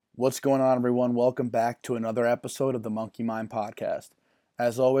What's going on, everyone? Welcome back to another episode of the Monkey Mind Podcast.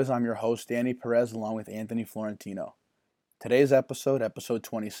 As always, I'm your host, Danny Perez, along with Anthony Florentino. Today's episode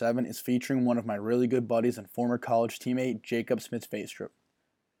 27, is featuring one of my really good buddies and former college teammate, Jacob Smith-Faistrup.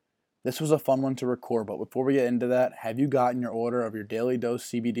 This was a fun one to record, but before we get into that, have you gotten your order of your Daily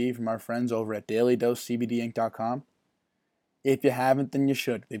Dose CBD from our friends over at dailydosecbdinc.com? If you haven't, then you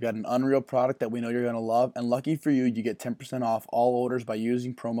should. They've got an unreal product that we know you're going to love, and lucky for you, you get 10% off all orders by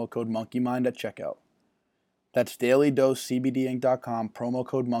using promo code MonkeyMind at checkout. That's dailydosecbdinc.com, promo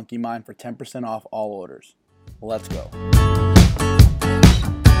code MonkeyMind for 10% off all orders. Let's go.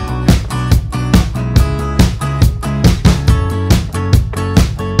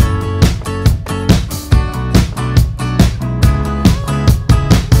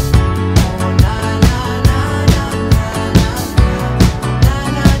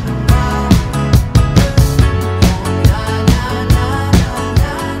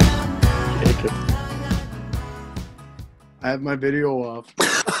 I have my video off.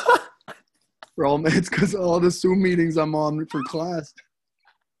 Bro, it's because all the Zoom meetings I'm on for class.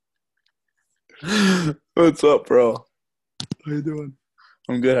 What's up, bro? How you doing?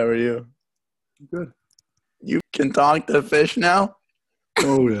 I'm good. How are you? Good. You can talk to fish now?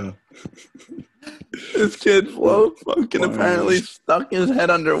 Oh, yeah. This kid, Flo, fucking Fine. apparently stuck his head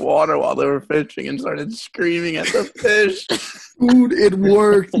underwater while they were fishing and started screaming at the fish. Dude, it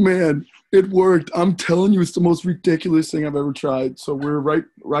worked, man. It worked. I'm telling you, it's the most ridiculous thing I've ever tried. So we're right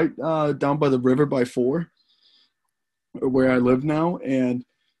down by the river by 4, where I live now, and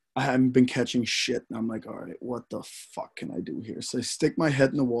I haven't been catching shit. And I'm like, all right, what the fuck can I do here? So I stick my head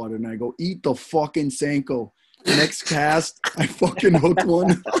in the water, and I go, eat the fucking Senko. Next cast, I fucking hooked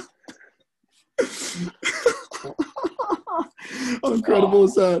one. How incredible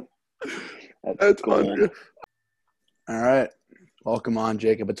is that? That's fun. All right. Welcome on,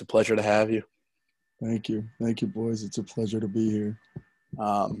 Jacob. It's a pleasure to have you. Thank you. Thank you, boys. It's a pleasure to be here.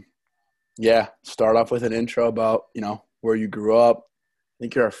 Start off with an intro about, where you grew up. I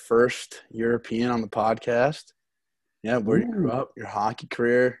think you're our first European on the podcast. Yeah, where you grew up, your hockey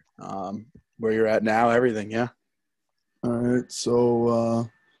career, where you're at now, everything, yeah. All right, so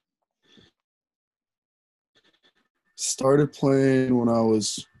started playing when I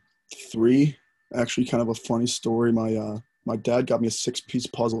was 3. Actually, kind of a funny story. My dad got me a 6-piece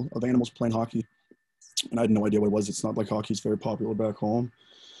puzzle of animals playing hockey, and I had no idea what it was. It's not like hockey's very popular back home.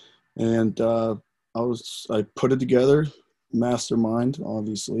 And I put it together, mastermind,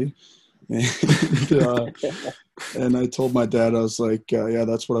 obviously. And I told my dad, I was like, yeah,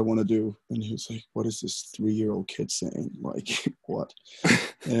 that's what I want to do. And he was like, what is this 3-year-old kid saying? Like, what?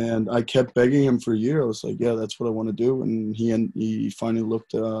 And I kept begging him for a year. I was like, yeah, that's what I want to do. And he finally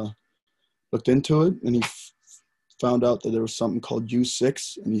looked into it, and he found out that there was something called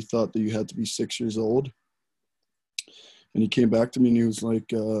U6, and he thought that you had to be 6 years old. And he came back to me, and he was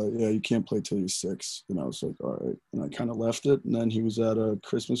like, yeah, you can't play till you're 6. And I was like, all right. And I kind of left it. And then he was at a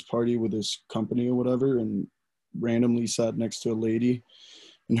Christmas party with his company or whatever, and randomly sat next to a lady,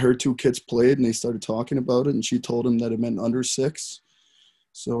 and her 2 kids played, and they started talking about it, and she told him that it meant under 6.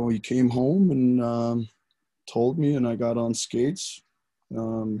 So he came home and told me, and I got on skates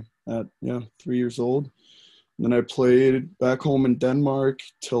at 3 years old. And then I played back home in Denmark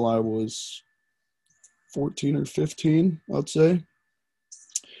till I was 14 or 15, I'd say.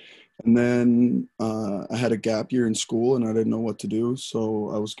 And then I had a gap year in school, and I didn't know what to do.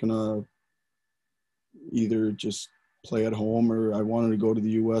 So I was going to either just play at home, or I wanted to go to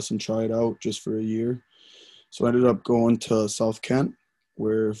the U.S. and try it out just for a year. So I ended up going to South Kent,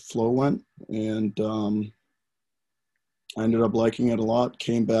 where Flo went. And I ended up liking it a lot.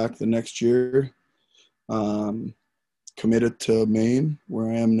 Came back the next year. Committed to Maine,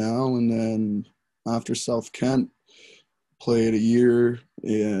 where I am now, and then after South Kent, played a year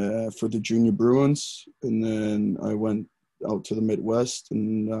for the Junior Bruins, and then I went out to the Midwest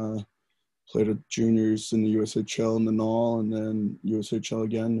and played at juniors in the USHL and the NAL, and then USHL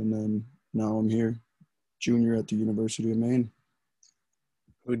again, and then now I'm here, junior at the University of Maine.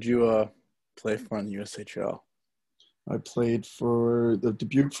 Who'd you play for in the USHL? I played for the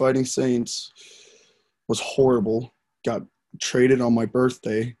Dubuque Fighting Saints. Was horrible. Got traded on my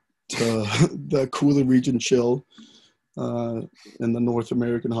birthday to the Cooler Region Chill in the North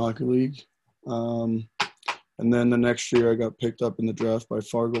American Hockey League. And then the next year I got picked up in the draft by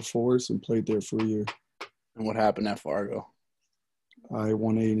Fargo Force and played there for a year. And what happened at Fargo? I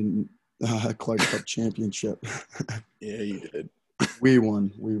won a Clark Cup championship. Yeah, you did. We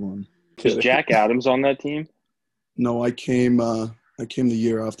won. Was Jack Adams on that team? No, I came the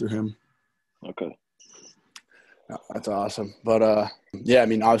year after him. Okay. Oh, that's awesome. But yeah, I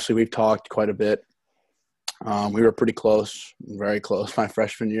mean, obviously we've talked quite a bit. We were pretty close, very close my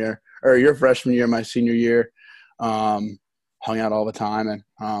freshman year, or your freshman year, my senior year. Hung out all the time, and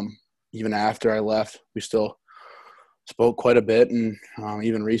even after I left, we still spoke quite a bit, and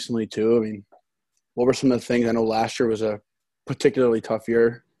even recently too. I mean, what were some of the things? I know last year was a particularly tough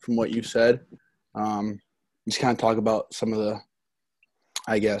year from what you said. Just kind of talk about some of the,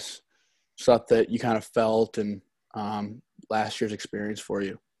 I guess, stuff that you kind of felt and last year's experience for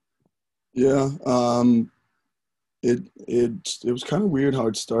you. Yeah, it was kind of weird how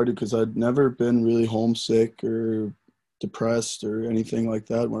it started because I'd never been really homesick or depressed or anything like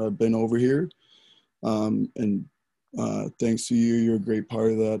that when I've been over here. And thanks to you, you're a great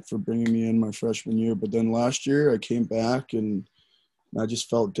part of that for bringing me in my freshman year. But then last year I came back and I just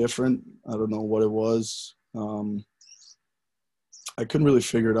felt different. I don't know what it was. I couldn't really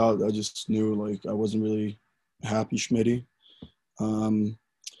figure it out. I just knew like I wasn't really happy Schmitty. Um,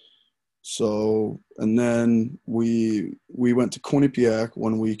 so, and then we went to Quinnipiac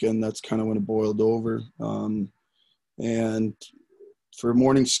one weekend. That's kind of when it boiled over. And for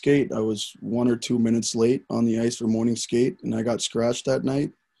morning skate, I was 1 or 2 minutes late on the ice for morning skate, and I got scratched that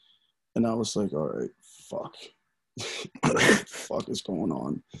night. And I was like, all right, fuck. What the fuck is going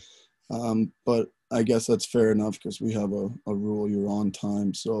on? But I guess that's fair enough because we have a rule, you're on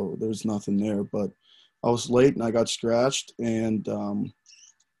time, so there's nothing there. But I was late and I got scratched, and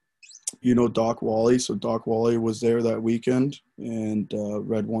Doc Wally. So Doc Wally was there that weekend, and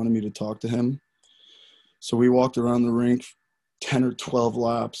Red wanted me to talk to him. So we walked around the rink 10 or 12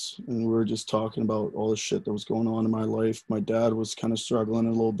 laps, and we were just talking about all the shit that was going on in my life. My dad was kind of struggling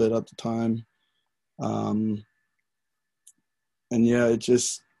a little bit at the time. And yeah, it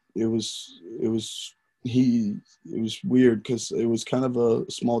was weird because it was kind of a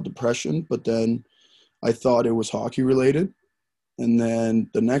small depression, but then I thought it was hockey related. And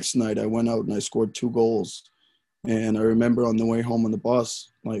then the next night I went out and I scored 2 goals. And I remember on the way home on the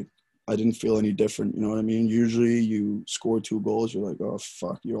bus, like, I didn't feel any different. You know what I mean? Usually you score 2 goals, you're like, oh,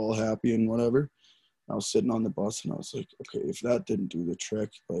 fuck, you're all happy and whatever. I was sitting on the bus and I was like, okay, if that didn't do the trick,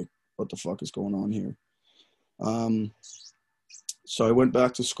 like, what the fuck is going on here? So I went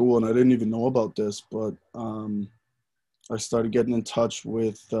back to school and I didn't even know about this, but I started getting in touch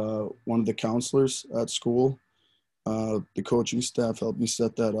with one of the counselors at school. The coaching staff helped me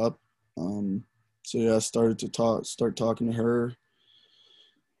set that up. So yeah, I started to start talking to her.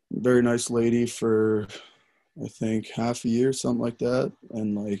 Very nice lady for, I think, half a year, something like that.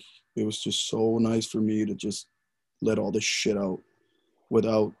 And like, it was just so nice for me to just let all this shit out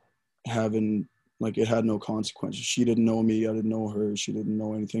without having, like, it had no consequences. She didn't know me. I didn't know her. She didn't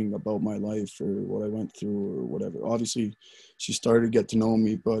know anything about my life or what I went through or whatever. Obviously, she started to get to know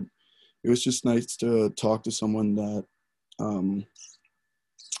me, but it was just nice to talk to someone that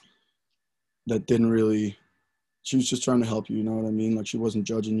that didn't really, she was just trying to help you, you know what I mean? Like, she wasn't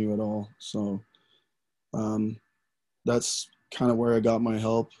judging you at all. So that's kind of where I got my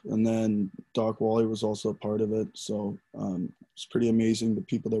help. And then Doc Wally was also a part of it. So it's pretty amazing the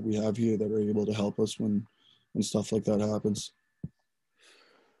people that we have here that are able to help us when stuff like that happens.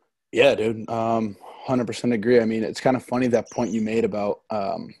 Yeah, dude. 100% agree. I mean, it's kind of funny that point you made about,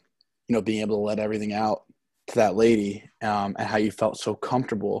 being able to let everything out to that lady and how you felt so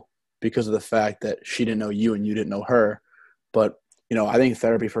comfortable because of the fact that she didn't know you and you didn't know her. But, I think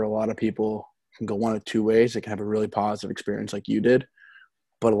therapy for a lot of people can go one of two ways. It can have a really positive experience like you did.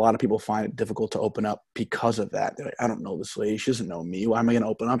 But a lot of people find it difficult to open up because of that. They're like, I don't know this lady. She doesn't know me. Why am I going to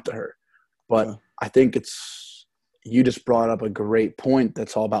open up to her? But Yeah. I think you just brought up a great point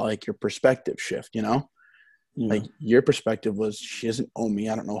that's all about like your perspective shift, Yeah. Like your perspective was she doesn't owe me.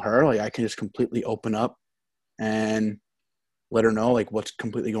 I don't know her. Like I can just completely open up and let her know like what's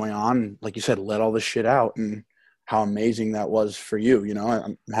completely going on. And like you said, let all this shit out and how amazing that was for you.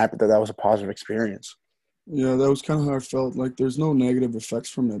 I'm happy that was a positive experience. Yeah, that was kind of how I felt. Like, there's no negative effects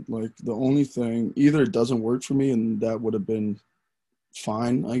from it. Like, the only thing, either it doesn't work for me and that would have been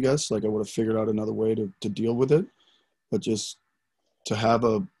fine, I guess. Like, I would have figured out another way to deal with it. But just to have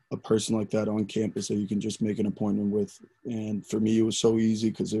a person like that on campus that you can just make an appointment with. And for me, it was so easy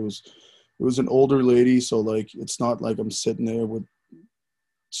because it was an older lady. So, like, it's not like I'm sitting there with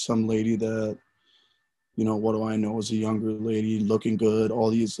some lady that, what do I know, is a younger lady looking good,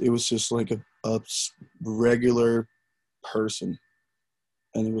 all these. It was just like a regular person.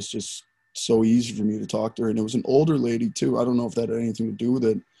 And it was just so easy for me to talk to her. And it was an older lady too. I don't know if that had anything to do with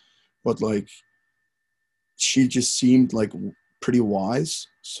it, but like, she just seemed like pretty wise.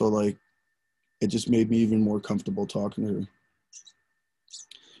 So like, it just made me even more comfortable talking to her.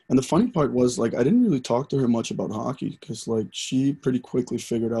 And the funny part was, like, I didn't really talk to her much about hockey because, like, she pretty quickly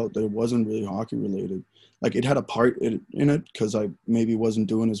figured out that it wasn't really hockey related. Like, it had a part in it because I maybe wasn't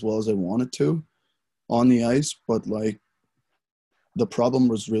doing as well as I wanted to on the ice, but, like, the problem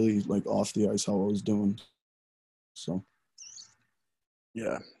was really, like, off the ice how I was doing. So,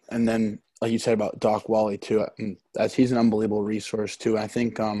 Yeah. And then, like you said about Doc Wally, too, he's an unbelievable resource, too. I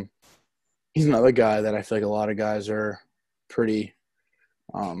think he's another guy that I feel like a lot of guys are pretty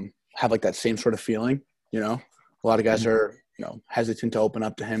have like that same sort of feeling, you know. A lot of guys are, hesitant to open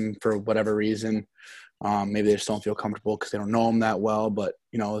up to him for whatever reason. Maybe they just don't feel comfortable because they don't know him that well. But,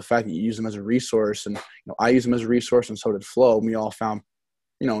 the fact that you use him as a resource, and I use him as a resource, and so did Flo, we all found,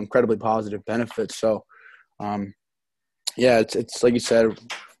 incredibly positive benefits. So, yeah, it's like you said,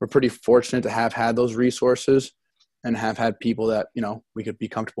 we're pretty fortunate to have had those resources and have had people that, we could be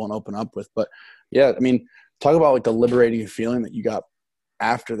comfortable and open up with. But, yeah, I mean, talk about like the liberating feeling that you got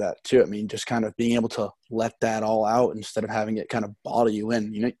after that too. I mean, just kind of being able to let that all out instead of having it kind of bottle you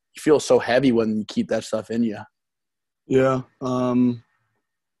in. You feel so heavy when you keep that stuff in you. yeah,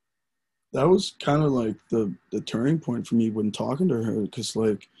 that was kind of like the turning point for me when talking to her, because,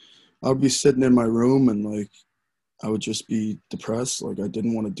 like, I would be sitting in my room and, like, I would just be depressed. Like, I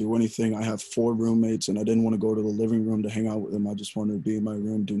didn't want to do anything. I have 4 roommates, and I didn't want to go to the living room to hang out with them. I just wanted to be in my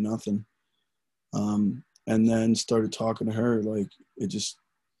room, do nothing. And then started talking to her. Like,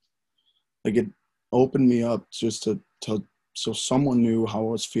 it opened me up just to so someone knew how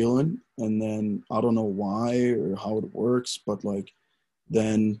I was feeling. And then I don't know why or how it works, but, like,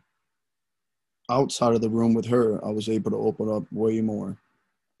 then outside of the room with her, I was able to open up way more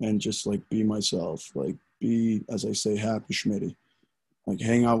and just, like, be myself, like, be, as I say, happy Schmitty, like,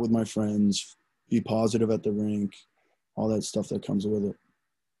 hang out with my friends, be positive at the rink, all that stuff that comes with it.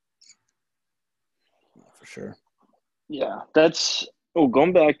 For sure. Yeah, that's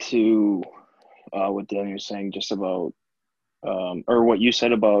going back to what Danny was saying just about or what you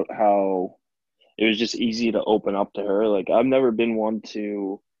said about how it was just easy to open up to her. Like, I've never been one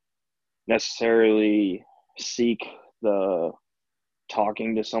to necessarily seek the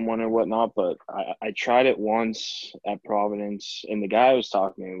talking to someone or whatnot, but I tried it once at Providence, and the guy I was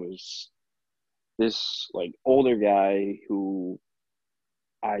talking to was this, like, older guy who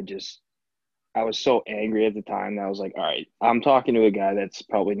I was so angry at the time that I was like, all right, I'm talking to a guy that's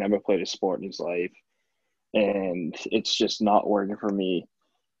probably never played a sport in his life, and it's just not working for me.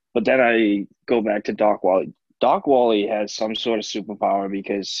 But then I go back to Doc Wally. Doc Wally has some sort of superpower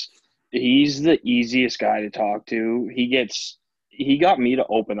because he's the easiest guy to talk to. He got me to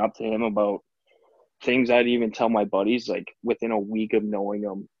open up to him about things I'd even tell my buddies, like, within a week of knowing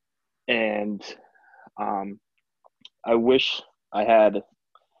him. And I wish I had,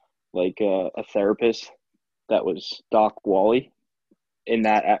 like, a therapist that was Doc Wally, in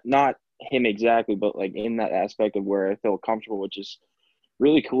that, not him exactly, but, like, in that aspect of where I feel comfortable, which is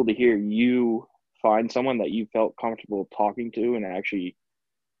really cool to hear you find someone that you felt comfortable talking to and actually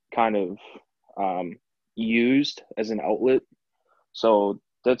kind of used as an outlet. So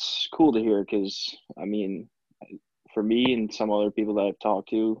that's cool to hear because, I mean, for me and some other people that I've talked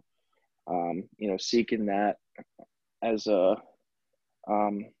to, seeking that as a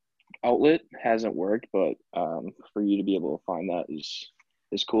outlet hasn't worked, but for you to be able to find that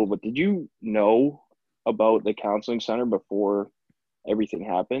is cool. But did you know about the counseling center before everything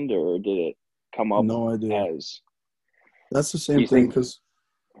happened, or did it come up No idea. as? That's the same thing because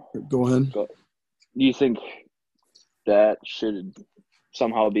 – go ahead. Do you think that should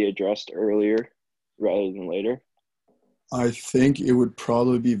somehow be addressed earlier rather than later? I think it would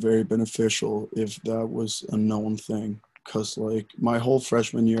probably be very beneficial if that was a known thing, because, like, my whole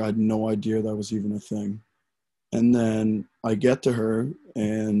freshman year, I had no idea that was even a thing. And then I get to her,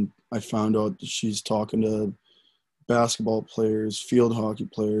 and I found out that she's talking to basketball players, field hockey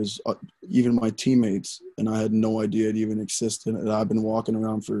players, even my teammates, and I had no idea it even existed. And I've been walking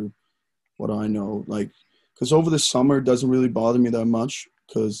around for what I know, like, because over the summer it doesn't really bother me that much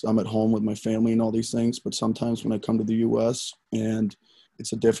because I'm at home with my family and all these things. But sometimes when I come to the U.S. and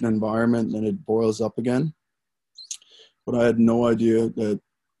it's a different environment, then it boils up again. But I had no idea that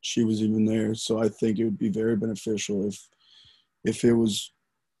she was even there. So I think it would be very beneficial if it was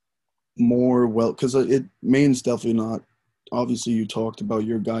more well, because it Maine's definitely not. Obviously, you talked about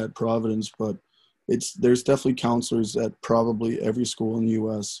your guy at Providence, but there's definitely counselors at probably every school in the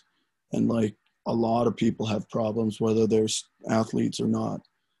U.S. And, like, a lot of people have problems, whether they're athletes or not.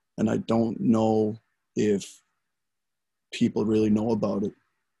 And I don't know if people really know about it.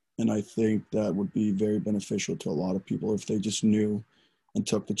 And I think that would be very beneficial to a lot of people if they just knew and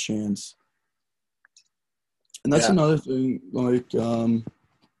took the chance. And that's another thing, like,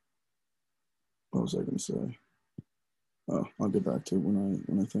 What was I going to say? Oh, I'll get back to it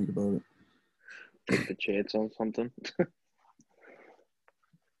when I think about it. Take the chance on something.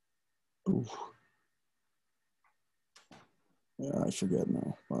 Ooh. Yeah, I forget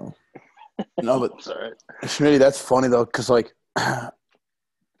now. Wow. No, but Sorry. Schmitty, that's funny though, because like I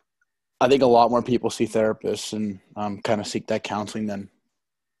think a lot more people see therapists and kind of seek that counseling than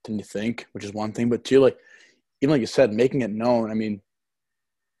you think, which is one thing. But two, like even like you said, making it known. I mean,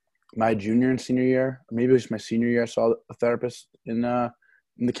 my junior and senior year, or maybe it was my senior year, I saw a therapist in the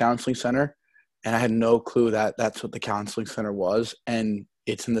counseling center, and I had no clue that that's what the counseling center was, and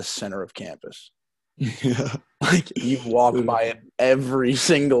it's in the center of campus. Yeah. Like you walk by it every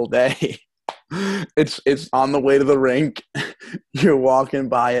single day. It's on the way to the rink. You're walking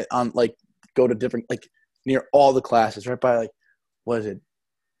by it on like go to different like near all the classes, right by like what is it?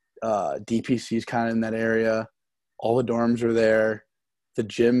 DPC's kind of in that area. All the dorms are there. The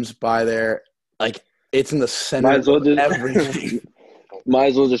gym's by there. Like it's in the center Might as well of just everything. might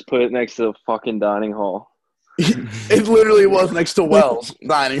as well just put it next to the fucking dining hall. It literally was next to Wells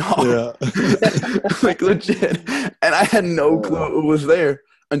dining hall. Yeah. Like legit. And I had no clue it was there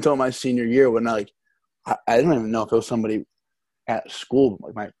until my senior year when I didn't even know if it was somebody at school.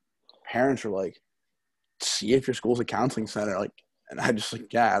 Like my parents were like, see if your school's a counseling center. Like, and I just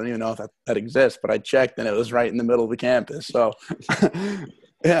like, yeah, I don't even know if that exists, but I checked and it was right in the middle of the campus. So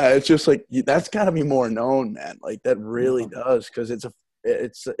yeah, it's just like, that's gotta be more known, man. Like that really does. Cause it's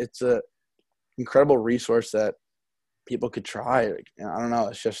a incredible resource that people could try. Like, I don't know.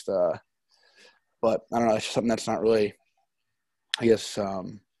 It's just, but I don't know. It's just something that's not really, I guess, Yeah,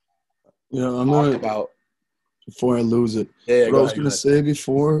 talked about. Before I lose it. Yeah, What I was going to say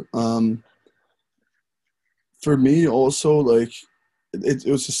before, for me also, like, it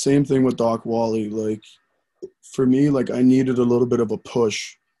was the same thing with Doc Wally. Like, for me, like, I needed a little bit of a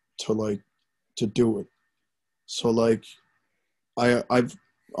push to do it. So, like, I've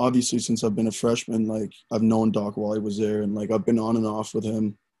obviously, since I've been a freshman, like, I've known Doc Wally was there, and, like, I've been on and off with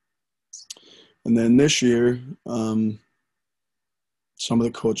him. And then this year, some of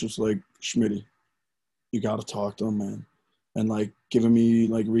the coaches like, Schmitty, you got to talk to him, man. And like giving me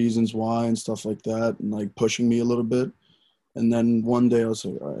like reasons why and stuff like that and like pushing me a little bit. And then one day I was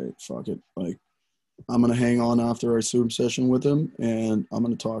like, all right, fuck it. Like I'm going to hang on after our Zoom session with him and I'm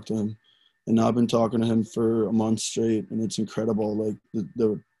going to talk to him. And I've been talking to him for a month straight and it's incredible. Like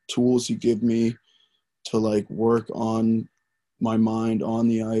the tools he give me to like work on my mind on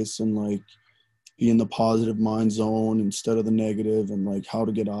the ice and like be in the positive mind zone instead of the negative and like how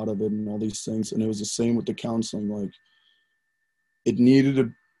to get out of it and all these things. And it was the same with the counseling. Like it needed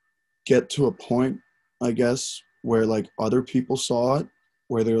to get to a point, I guess, where like other people saw it,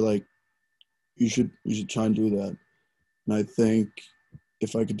 where they're like, you should try and do that. And I think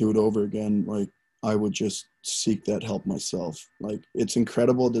if I could do it over again, like I would just seek that help myself. Like it's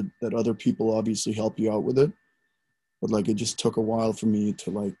incredible that other people obviously help you out with it. But like it just took a while for me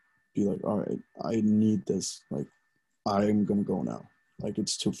to like be like, all right, I need this. Like I'm gonna go now. Like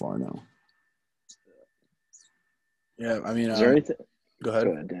it's too far now. Yeah, I mean, Is there anything? go ahead.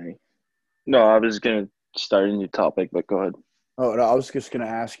 Go ahead, Danny. No, I was gonna start a new topic, but go ahead. Oh, no, I was just going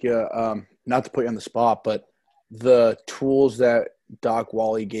to ask you, not to put you on the spot, but the tools that Doc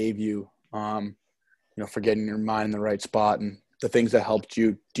Wally gave you, for getting your mind in the right spot and the things that helped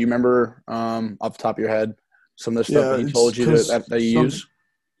you. Do you remember off the top of your head some of the stuff that he told you that you use?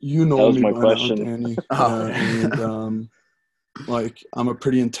 You know That was me my by question. now, Danny. Oh, and like I'm a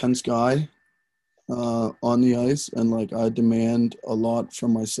pretty intense guy on the ice, and like I demand a lot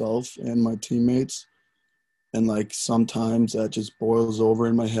from myself and my teammates, and like sometimes that just boils over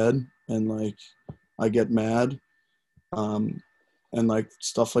in my head, and like I get mad, and like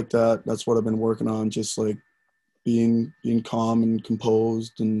stuff like that. That's what I've been working on, just like being calm and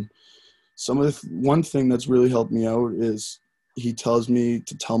composed. And one thing that's really helped me out is he tells me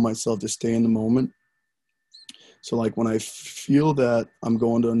to tell myself to stay in the moment. So like when I feel that I'm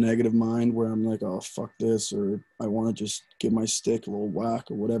going to a negative mind where I'm like, oh, fuck this, or I want to just give my stick a little whack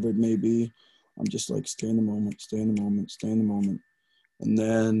or whatever it may be, I'm just like, stay in the moment, stay in the moment, stay in the moment. And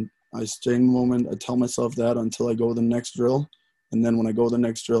then I stay in the moment. I tell myself that until I go to the next drill. And then when I go to the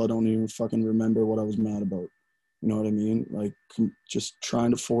next drill, I don't even fucking remember what I was mad about. You know what I mean? Like just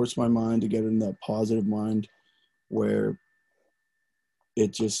trying to force my mind to get in that positive mind where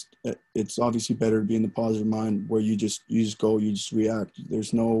it's obviously better to be in the positive mind where you just react.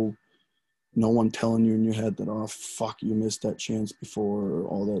 There's no one telling you in your head that, oh fuck, you missed that chance before or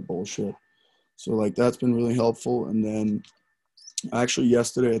all that bullshit. So like that's been really helpful. And then actually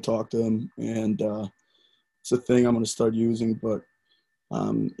yesterday I talked to him and it's a thing I'm going to start using, but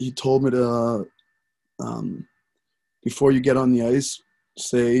he told me to um, before you get on the ice,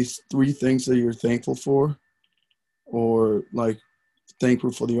 say 3 things that you're thankful for, or like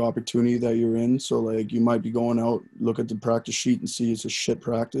thankful for the opportunity that you're in. So like you might be going out, look at the practice sheet and see it's a shit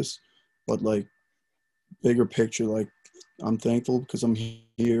practice, but like bigger picture, like I'm thankful because I'm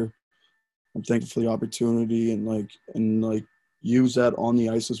here. I'm thankful for the opportunity, and use that on the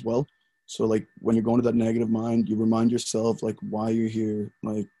ice as well. So like when you're going to that negative mind, you remind yourself like why you're here,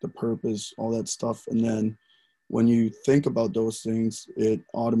 like the purpose, all that stuff. And then when you think about those things, it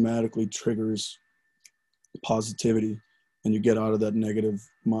automatically triggers positivity, and you get out of that negative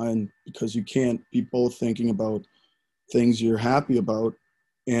mind, because you can't be both thinking about things you're happy about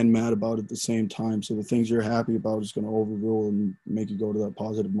and mad about at the same time. So the things you're happy about is going to overrule and make you go to that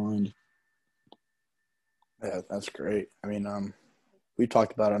positive mind. Yeah, that's great. I mean, we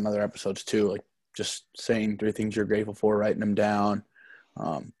talked about it on other episodes too, like just saying 3 things you're grateful for, writing them down.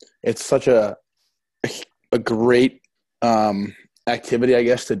 It's such a great activity, I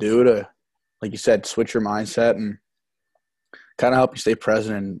guess, to do to, like you said, switch your mindset and kind of help you stay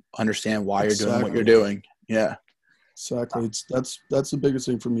present and understand why you're doing what you're doing. Yeah. Exactly. That's the biggest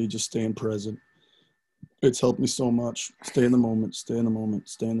thing for me, just staying present. It's helped me so much. Stay in the moment, stay in the moment,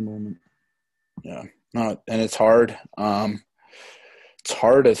 stay in the moment. Yeah. No, and it's hard. It's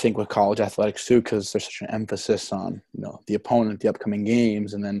hard, I think, with college athletics too, because there's such an emphasis on, the opponent, the upcoming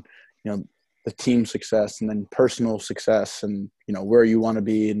games, and then, the team success, and then personal success, and, where you want to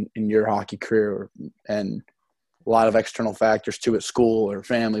be in your hockey career, and a lot of external factors too, at school or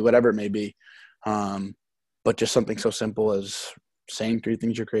family, whatever it may be. But just something so simple as saying 3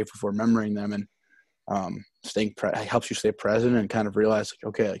 things you're grateful for, remembering them, and helps you stay present and kind of realize, like,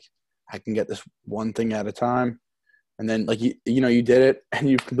 okay, like I can get this one thing at a time. And then, like, you did it and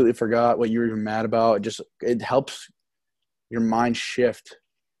you completely forgot what you were even mad about. It helps your mind shift,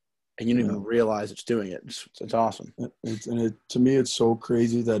 and you don't even realize it's doing it. It's awesome. To me, it's so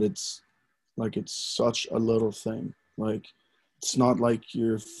crazy that it's such a little thing. Like, it's not like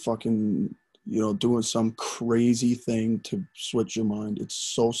you're fucking, doing some crazy thing to switch your mind. It's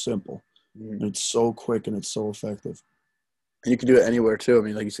so simple, and it's so quick, and it's so effective. And you can do it anywhere too. I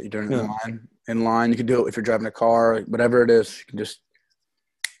mean, like you said, you're doing it in line. You can do it if you're driving a car, whatever it is. You can just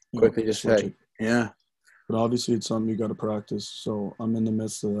quickly just say, it. Yeah. But obviously, it's something you got to practice. So I'm in the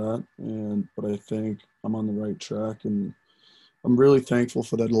midst of that, but I think I'm on the right track, and I'm really thankful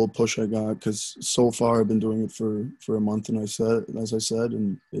for that little push I got, because so far I've been doing it for a month, and as I said,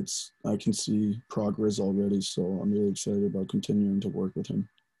 and I can see progress already. So I'm really excited about continuing to work with him.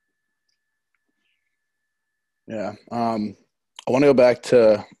 Yeah. I want to go back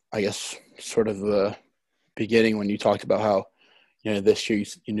to, I guess, sort of the beginning when you talked about how, this year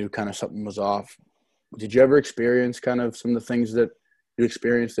you knew kind of something was off. Did you ever experience kind of some of the things that you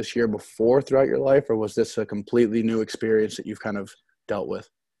experienced this year before throughout your life, or was this a completely new experience that you've kind of dealt with?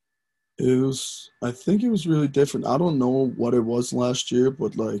 I think it was really different. I don't know what it was last year,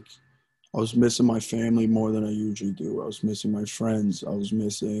 but like I was missing my family more than I usually do. I was missing my friends. I was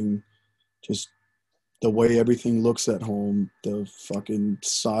missing just the way everything looks at home, the fucking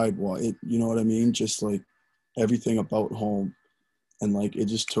sidewalk, you know what I mean? Just like everything about home. And like it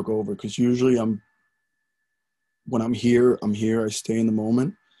just took over, because usually when I'm here, I stay in the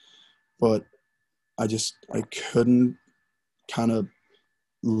moment. But I couldn't kind of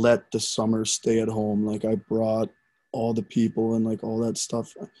let the summer stay at home. Like I brought all the people and like all that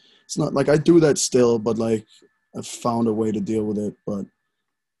stuff. It's not like I do that still, but like I found a way to deal with it. But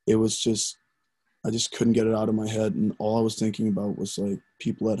it was just, I just couldn't get it out of my head. And all I was thinking about was like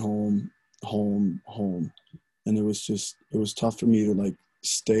people at home, home, home. And it was tough for me to like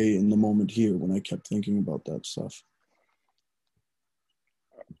stay in the moment here when I kept thinking about that stuff.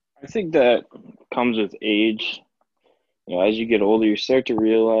 I think that comes with age. As you get older, you start to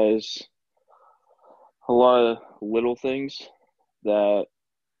realize a lot of little things that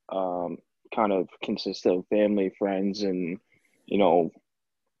kind of consist of family, friends, and,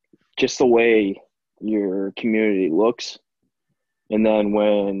 just the way your community looks. And then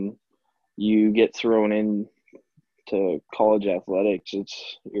when you get thrown in to college athletics,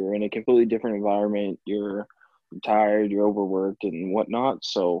 you're in a completely different environment. You're tired, you're overworked and whatnot.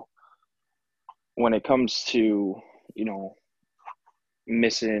 So when it comes to,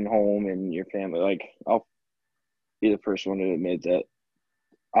 missing home and your family, like I'll be the first one to admit that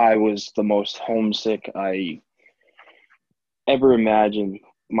I was the most homesick I ever imagined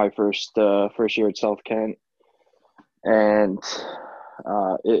my first year at South Kent. And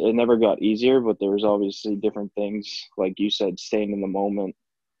it never got easier, but there was obviously different things, like you said, staying in the moment.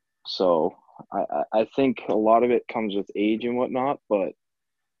 So I think a lot of it comes with age and whatnot, but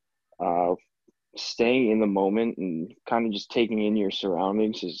staying in the moment and kind of just taking in your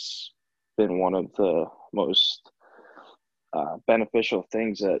surroundings has been one of the most beneficial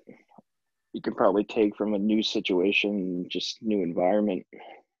things that you can probably take from a new situation, just new environment.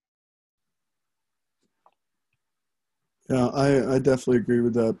 Yeah, I definitely agree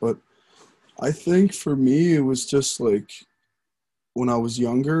with that. But I think for me, it was just like when I was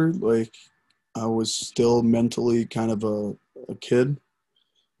younger, like I was still mentally kind of a kid.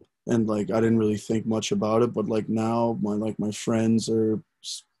 And like I didn't really think much about it. But like now, my friends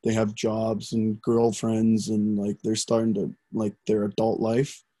they have jobs and girlfriends, and like they're starting to like their adult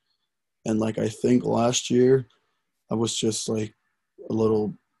life. And like I think last year, I was just like a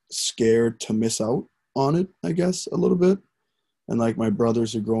little scared to miss out on it, I guess, a little bit. And like my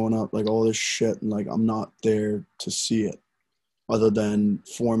brothers are growing up, like all this shit, and like I'm not there to see it other than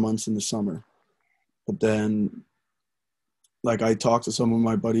 4 months in the summer. But then, like, I talked to some of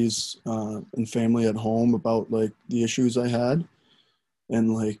my buddies and family at home about like the issues I had,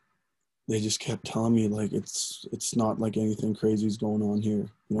 and like they just kept telling me like it's not like anything crazy is going on here.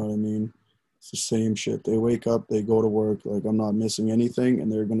 You know what I mean? It's the same shit. They wake up, they go to work, like I'm not missing anything,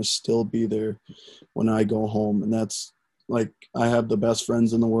 and they're gonna still be there when I go home. And that's like I have the best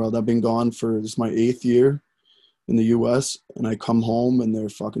friends in the world. I've been gone for this is my 8th year in the US, and I come home and they're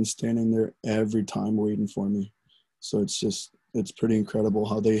fucking standing there every time waiting for me. So it's pretty incredible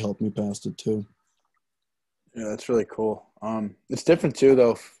how they help me past it too. Yeah, that's really cool. It's different too,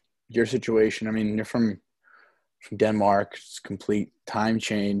 though. Your situation. I mean, you're from Denmark. It's complete time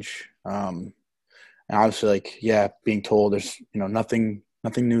change. And obviously, like, yeah, being told there's nothing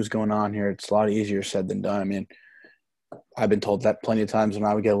new is going on here. It's a lot easier said than done. I mean, I've been told that plenty of times when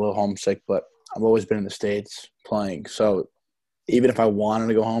I would get a little homesick, but I've always been in the States playing. So even if I wanted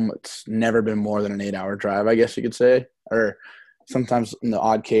to go home, it's never been more than an 8-hour drive, I guess you could say, or sometimes in the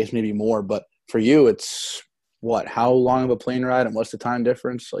odd case, maybe more. But for you, it's what? How long of a plane ride, and what's the time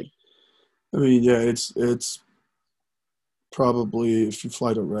difference? Like, I mean, yeah, it's probably if you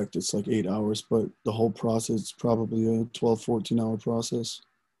fly direct, it's like 8 hours, but the whole process is probably a 12, 14 hour process.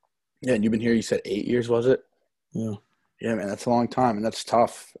 yeah, and you've been here. You said 8 years, was it? Yeah. Yeah, man, that's a long time, and that's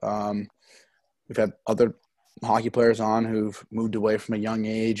tough. We've had other hockey players on who've moved away from a young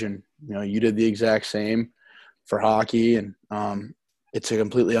age, and you did the exact same for hockey, and it's a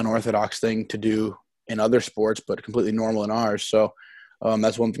completely unorthodox thing to do in other sports, but completely normal in ours. So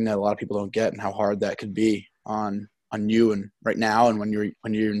that's one thing that a lot of people don't get, and how hard that could be on you and right now, and when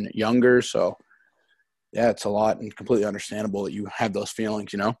you're younger. So yeah, it's a lot, and completely understandable that you have those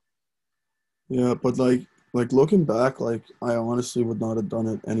feelings. Yeah, but like looking back, like I honestly would not have done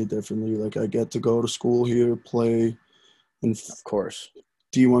it any differently. Like I get to go to school here, play in Of course.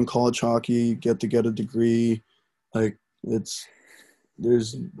 D1 college hockey, get a degree. Like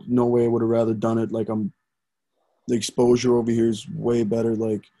there's no way I would have rather done it. Like the exposure over here is way better.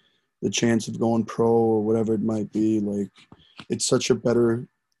 Like the chance of going pro or whatever it might be, like it's such a better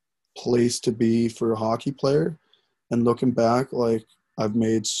place to be for a hockey player. And looking back, like I've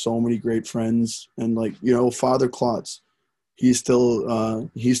made so many great friends, and like Father Klotz, he still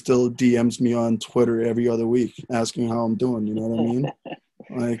DMs me on Twitter every other week asking how I'm doing. You know what I mean?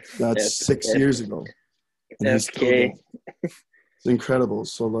 Like that's 6 years ago, and he's still there. FK. It's incredible.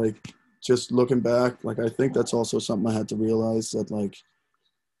 So like just looking back, like I think that's also something I had to realize that like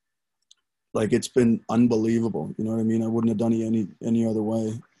it's been unbelievable. You know what I mean? I wouldn't have done it any other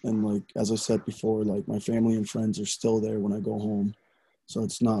way. And like as I said before, like my family and friends are still there when I go home. So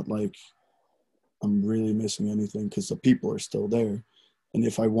it's not like I'm really missing anything because the people are still there. And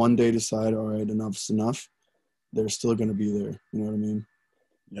if I one day decide, all right, enough's enough, they're still going to be there. You know what I mean?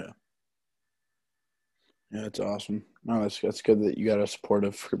 Yeah. Yeah, that's awesome. No, that's good that you got a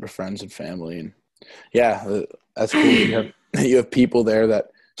supportive group of friends and family, and yeah, that's cool. You have people there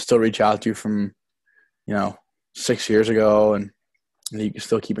that still reach out to you from 6 years ago, and you can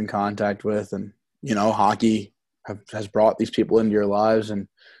still keep in contact with, and hockey has brought these people into your lives and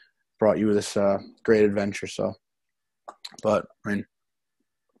brought you this great adventure. So, but I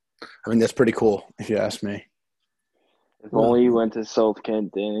mean that's pretty cool if you ask me. If only you went to South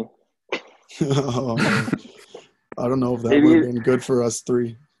Kent, Danny. I don't know if that Maybe would have been good for us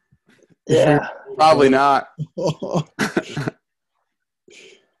three. Yeah. Probably not.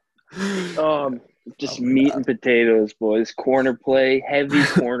 Just meat and potatoes, boys. Corner play, heavy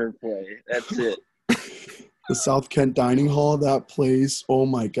corner play. That's it. The South Kent Dining Hall, that place, oh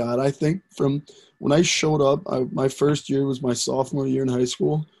my God. I think from when I showed up, my first year was my sophomore year in high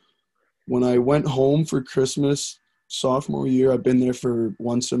school. When I went home for Christmas, sophomore year, I've been there for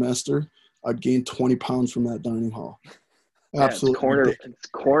one semester. I'd gained 20 pounds from that dining hall. Absolutely. It's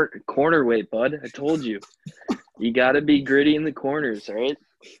corner weight, bud. I told you. You got to be gritty in the corners, all right?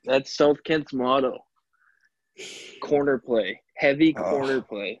 That's South Kent's motto. Corner play. Heavy corner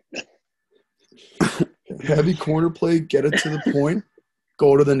play. Heavy corner play, get it to the point,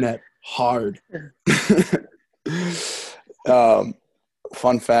 go to the net. Hard.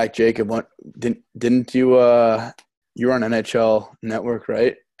 Fun fact, Jacob, didn't you you were on NHL Network,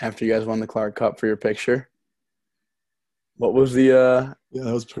 right? After you guys won the Clark Cup for your picture. What was the Yeah,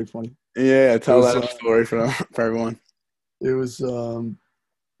 that was pretty funny. Yeah, tell that story for everyone. It was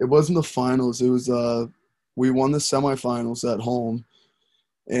it wasn't the finals. It was we won the semifinals at home,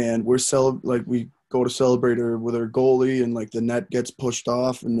 and we go to celebrate her with our goalie, and like the net gets pushed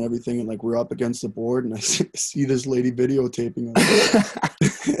off and everything, and like we're up against the board, and I see this lady videotaping us.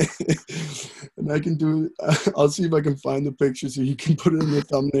 And I can I'll see if I can find the picture so you can put it in the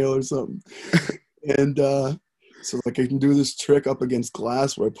thumbnail or something. And so like I can do this trick up against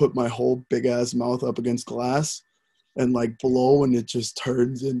glass where I put my whole big ass mouth up against glass and like blow, and it just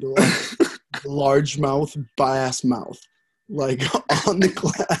turns into a large mouth, bass mouth, like on the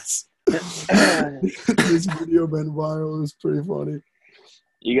glass. This video went viral. It was pretty funny.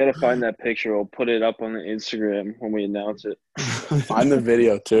 You got to find that picture. We'll put it up on the Instagram when we announce it. Find the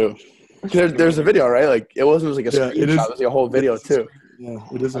video too. There's a video, right? Like it wasn't like a screenshot. It was like a whole video too. Yeah,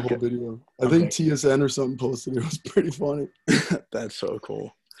 it is a whole video. I think TSN or something posted it. It was pretty funny. That's so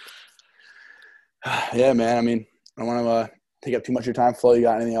cool. Yeah, man. I mean, I don't want to take up too much of your time. Flo, you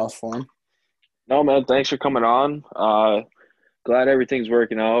got anything else for him? No, man. Thanks for coming on. Glad everything's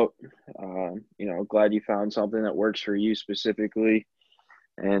working out. Glad you found something that works for you specifically.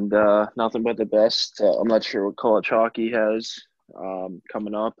 And nothing but the best. I'm not sure what college hockey has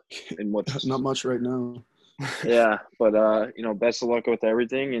coming up and what's not much right now. Yeah, but best of luck with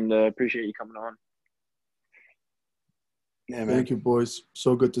everything, and appreciate you coming on. Yeah, man. Thank you, boys.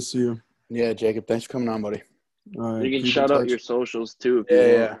 So good to see you. Yeah, Jacob, thanks for coming on, buddy. All right, you can shout out your socials too.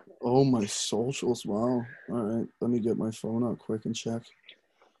 Yeah. Oh, my socials. Wow. All right, let me get my phone out quick and check.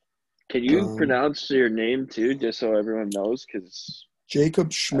 Can you pronounce your name too, just so everyone knows? Because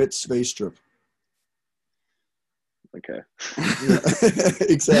Jacob Schmidt-Sveistrup. Okay. Yeah,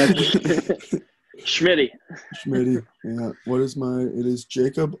 exactly. Schmitty. Yeah. What is it is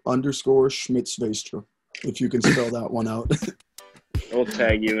Jacob _Schmidt-Sveistrup, if you can spell that one out. We'll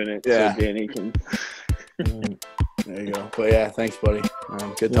tag you in it so Danny can. There you go. But yeah, thanks, buddy.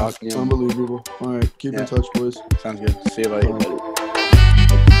 Good talking to you. Unbelievable. All right. Keep in touch, boys. Sounds good. See you, buddy.